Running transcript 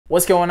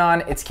What's going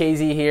on? It's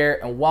KZ here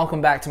and welcome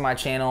back to my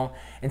channel.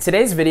 In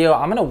today's video,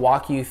 I'm gonna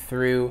walk you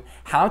through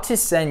how to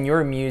send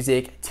your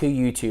music to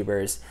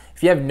YouTubers.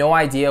 If you have no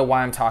idea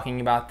why I'm talking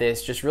about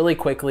this, just really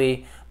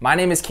quickly, my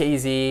name is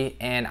KZ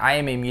and I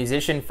am a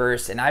musician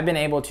first, and I've been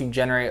able to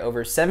generate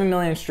over 7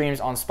 million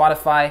streams on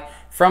Spotify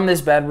from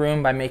this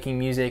bedroom by making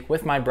music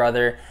with my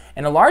brother.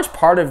 And a large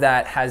part of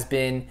that has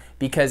been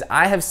because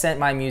I have sent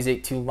my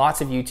music to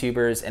lots of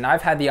YouTubers, and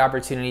I've had the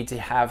opportunity to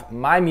have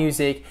my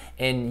music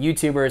in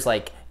YouTubers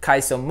like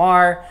Kaiso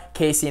Mar,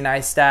 Casey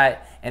Neistat,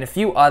 and a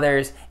few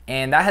others,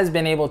 and that has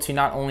been able to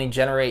not only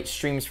generate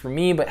streams for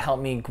me, but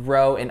help me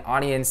grow an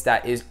audience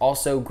that is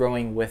also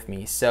growing with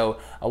me. So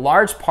a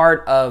large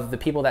part of the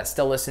people that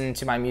still listen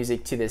to my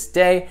music to this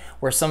day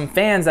were some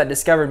fans that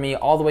discovered me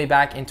all the way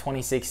back in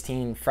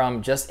 2016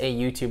 from just a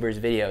YouTuber's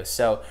videos.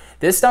 So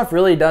this stuff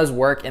really does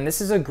work, and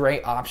this is a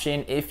great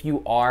option if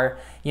you are,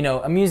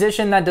 a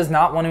musician that does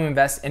not want to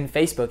invest in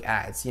Facebook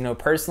ads.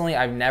 Personally,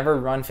 I've never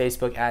run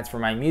Facebook ads for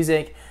my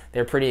music.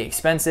 They're pretty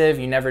expensive.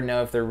 You never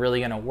know if they're really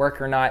gonna work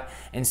or not.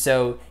 And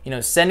so,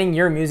 sending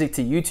your music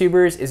to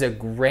YouTubers is a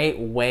great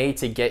way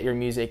to get your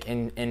music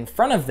in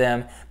front of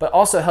them, but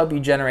also help you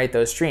generate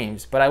those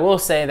streams. But I will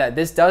say that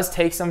this does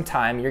take some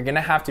time. You're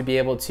gonna have to be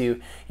able to,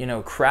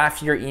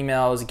 craft your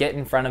emails, get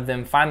in front of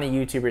them, find the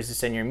YouTubers to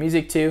send your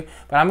music to.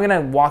 But I'm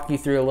gonna walk you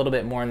through a little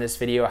bit more in this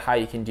video how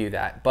you can do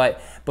that. But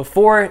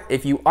before,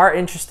 if you are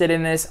interested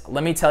in this,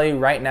 let me tell you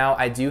right now,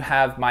 I do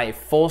have my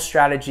full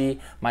strategy,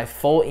 my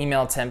full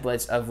email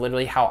templates of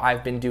literally how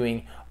I've been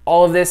doing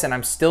all of this, and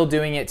I'm still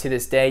doing it to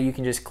this day. You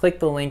can just click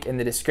the link in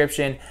the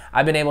description.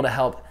 I've been able to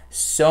help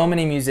so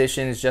many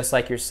musicians just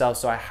like yourself,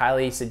 so I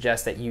highly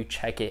suggest that you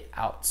check it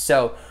out.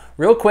 So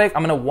real quick,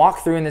 I'm gonna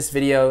walk through in this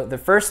video. The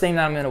first thing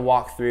that I'm gonna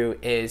walk through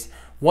is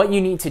what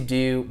you need to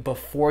do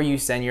before you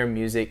send your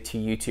music to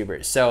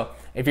YouTubers. So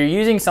if you're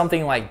using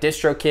something like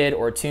DistroKid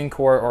or TuneCore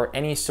or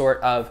any sort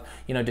of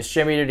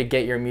distributor to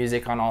get your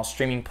music on all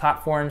streaming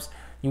platforms,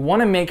 you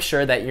want to make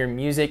sure that your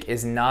music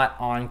is not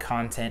on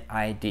Content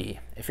ID.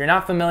 If you're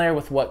not familiar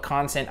with what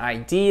Content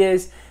ID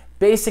is,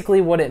 basically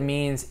what it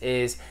means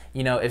is,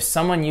 if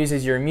someone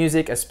uses your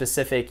music, a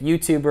specific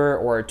YouTuber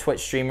or a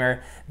Twitch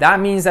streamer, that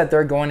means that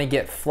they're going to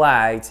get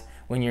flagged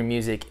when your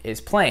music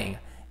is playing.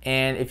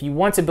 And if you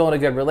want to build a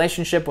good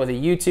relationship with a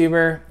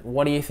YouTuber,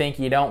 what do you think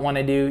you don't want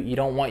to do? You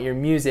don't want your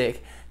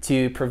music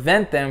to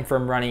prevent them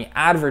from running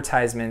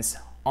advertisements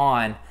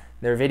on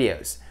their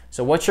videos.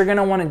 So what you're going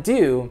to want to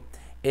do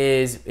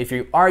is, if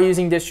you are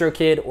using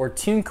DistroKid or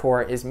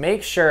TuneCore, is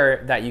make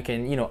sure that you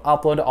can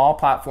upload to all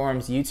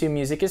platforms. YouTube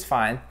Music is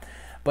fine,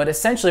 but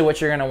essentially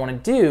what you're going to want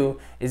to do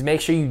is make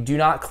sure you do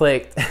not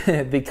click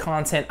the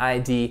Content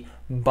ID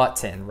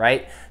button,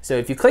 right? So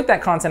if you click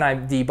that Content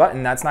ID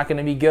button, that's not going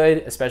to be good,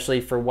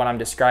 especially for what I'm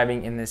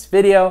describing in this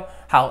video.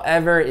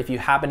 However, if you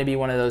happen to be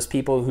one of those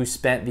people who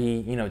spent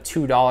the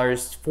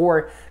 $2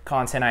 for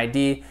Content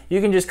ID,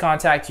 you can just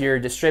contact your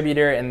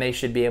distributor and they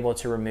should be able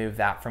to remove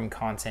that from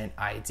Content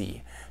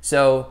ID.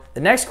 So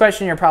the next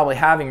question you're probably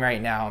having right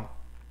now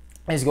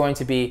is going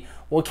to be,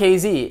 well,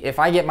 KZ, if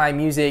I get my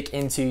music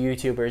into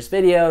YouTubers'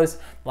 videos,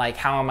 like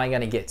how am I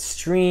going to get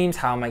streams?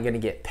 How am I going to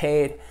get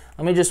paid?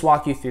 Let me just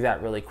walk you through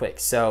that really quick.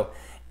 So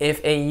if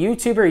a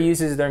YouTuber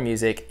uses their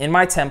music, in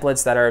my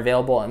templates that are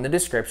available in the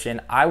description,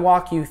 I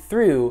walk you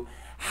through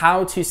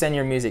how to send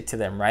your music to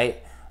them,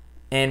 right?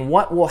 And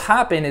what will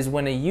happen is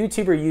when a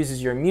YouTuber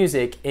uses your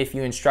music, if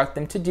you instruct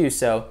them to do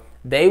so,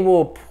 they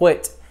will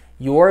put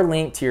your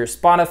link to your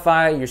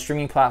Spotify, your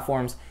streaming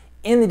platforms,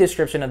 in the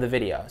description of the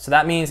video. So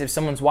that means if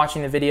someone's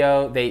watching the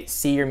video, they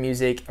see your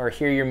music or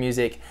hear your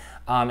music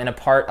in a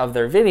part of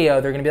their video,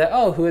 they're gonna be like,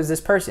 oh, who is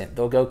this person?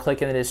 They'll go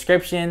click in the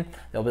description,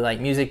 they'll be like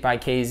music by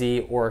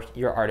KZ or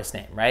your artist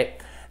name, right?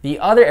 The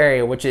other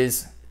area, which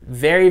is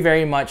very,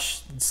 very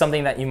much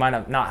something that you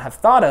might not have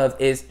thought of,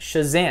 is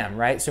Shazam,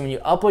 right? So when you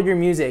upload your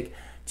music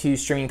to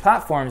streaming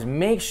platforms,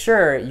 make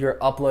sure you're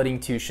uploading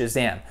to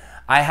Shazam.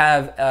 I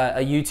have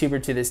a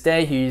YouTuber to this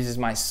day who uses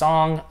my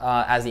song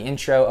as the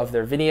intro of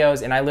their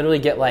videos, and I literally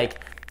get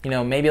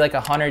maybe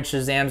 100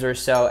 Shazams or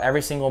so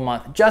every single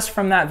month just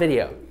from that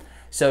video.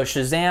 So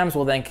Shazams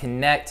will then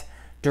connect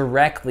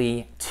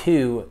directly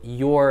to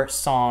your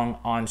song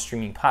on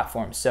streaming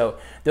platforms. So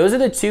those are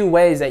the two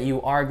ways that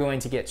you are going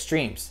to get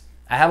streams.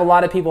 I have a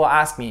lot of people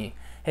ask me,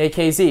 hey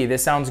KZ,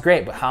 this sounds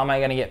great, but how am I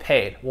gonna get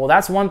paid? Well,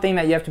 that's one thing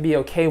that you have to be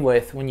okay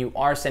with when you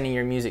are sending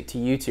your music to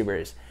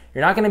YouTubers.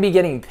 You're not gonna be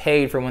getting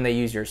paid for when they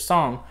use your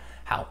song.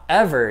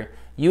 However,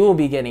 you will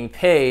be getting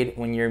paid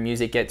when your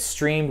music gets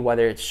streamed,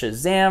 whether it's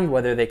Shazammed,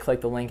 whether they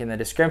click the link in the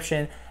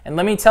description. And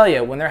let me tell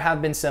you, when there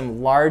have been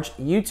some large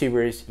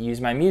YouTubers use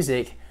my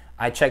music,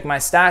 I check my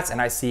stats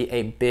and I see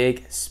a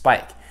big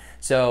spike.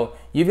 So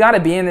you've got to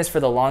be in this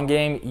for the long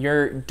game.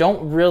 You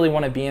don't really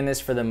want to be in this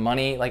for the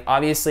money.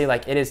 Obviously,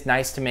 it is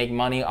nice to make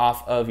money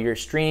off of your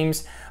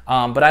streams,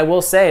 but I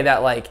will say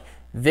that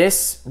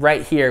this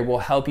right here will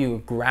help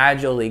you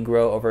gradually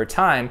grow over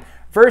time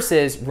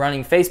versus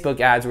running Facebook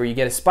ads where you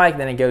get a spike,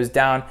 then it goes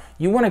down.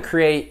 You want to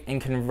create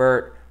and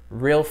convert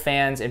real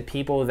fans and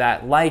people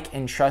that like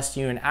and trust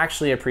you and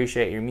actually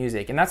appreciate your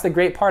music. And that's the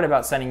great part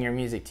about sending your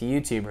music to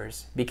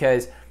YouTubers,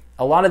 because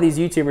a lot of these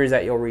YouTubers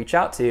that you'll reach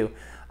out to,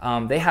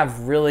 they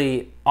have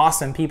really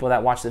awesome people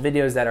that watch the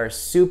videos that are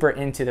super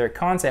into their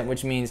content,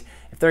 which means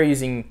if they're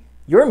using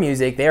your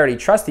music, they already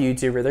trust the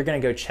YouTuber, they're gonna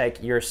go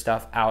check your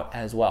stuff out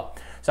as well.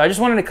 So I just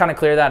wanted to kind of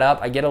clear that up.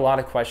 I get a lot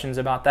of questions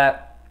about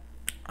that.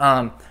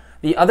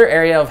 The other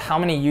area of how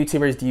many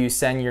YouTubers do you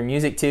send your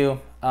music to,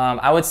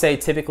 I would say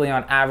typically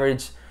on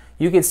average,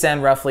 you could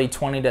send roughly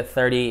 20 to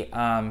 30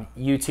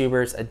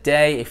 YouTubers a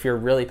day if you're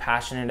really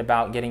passionate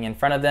about getting in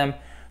front of them.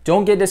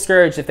 Don't get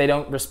discouraged if they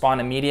don't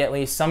respond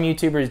immediately. Some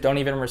YouTubers don't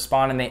even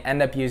respond and they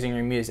end up using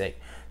your music.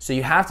 So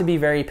you have to be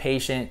very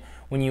patient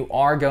when you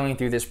are going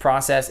through this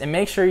process, and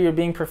make sure you're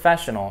being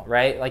professional,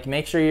 right? Like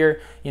make sure you're,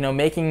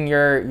 making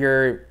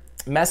your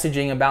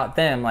messaging about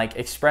them, like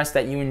express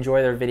that you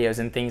enjoy their videos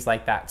and things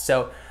like that.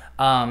 So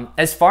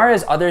as far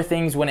as other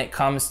things when it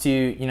comes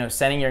to,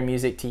 sending your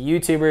music to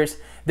YouTubers,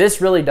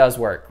 this really does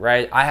work,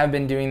 right? I have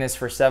been doing this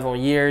for several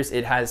years.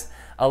 It has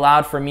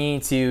allowed for me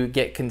to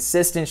get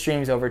consistent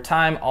streams over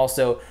time,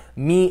 also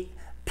meet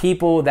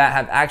people that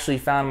have actually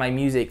found my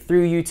music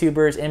through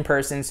YouTubers in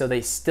person, so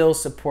they still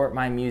support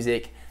my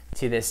music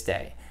to this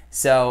day.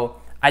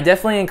 So I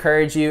definitely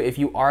encourage you, if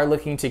you are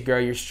looking to grow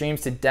your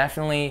streams, to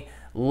definitely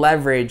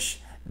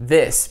leverage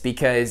this,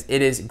 because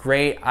it is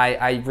great.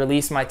 I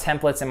released my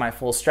templates and my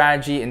full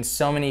strategy, and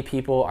so many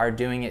people are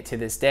doing it to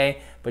this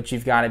day, but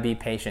you've got to be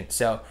patient.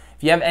 So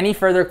if you have any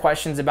further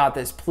questions about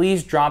this,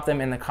 please drop them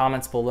in the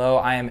comments below.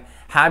 I am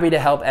happy to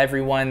help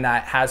everyone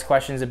that has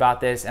questions about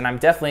this, and I'm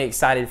definitely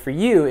excited for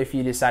you if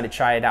you decide to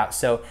try it out.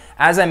 So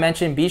as I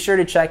mentioned, be sure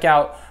to check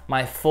out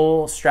my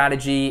full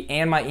strategy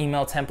and my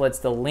email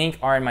templates. The link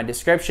are in my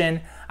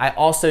description. I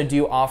also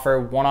do offer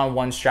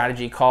one-on-one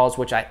strategy calls,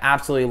 which I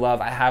absolutely love.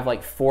 I have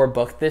like 4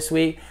 booked this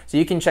week, so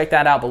you can check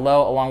that out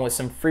below, along with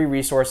some free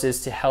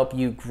resources to help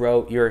you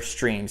grow your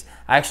streams.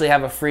 I actually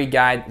have a free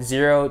guide,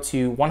 0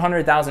 to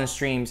 100,000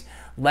 streams,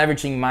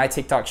 leveraging my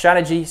TikTok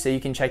strategy, so you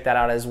can check that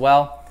out as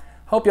well.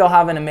 Hope y'all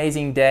have an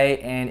amazing day,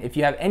 and if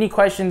you have any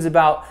questions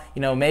about,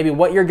 maybe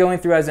what you're going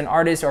through as an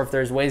artist, or if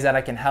there's ways that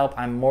I can help,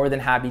 I'm more than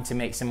happy to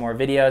make some more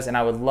videos, and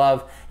I would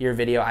love your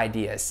video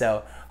ideas.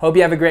 So hope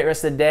you have a great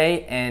rest of the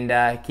day,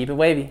 and keep it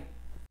wavy.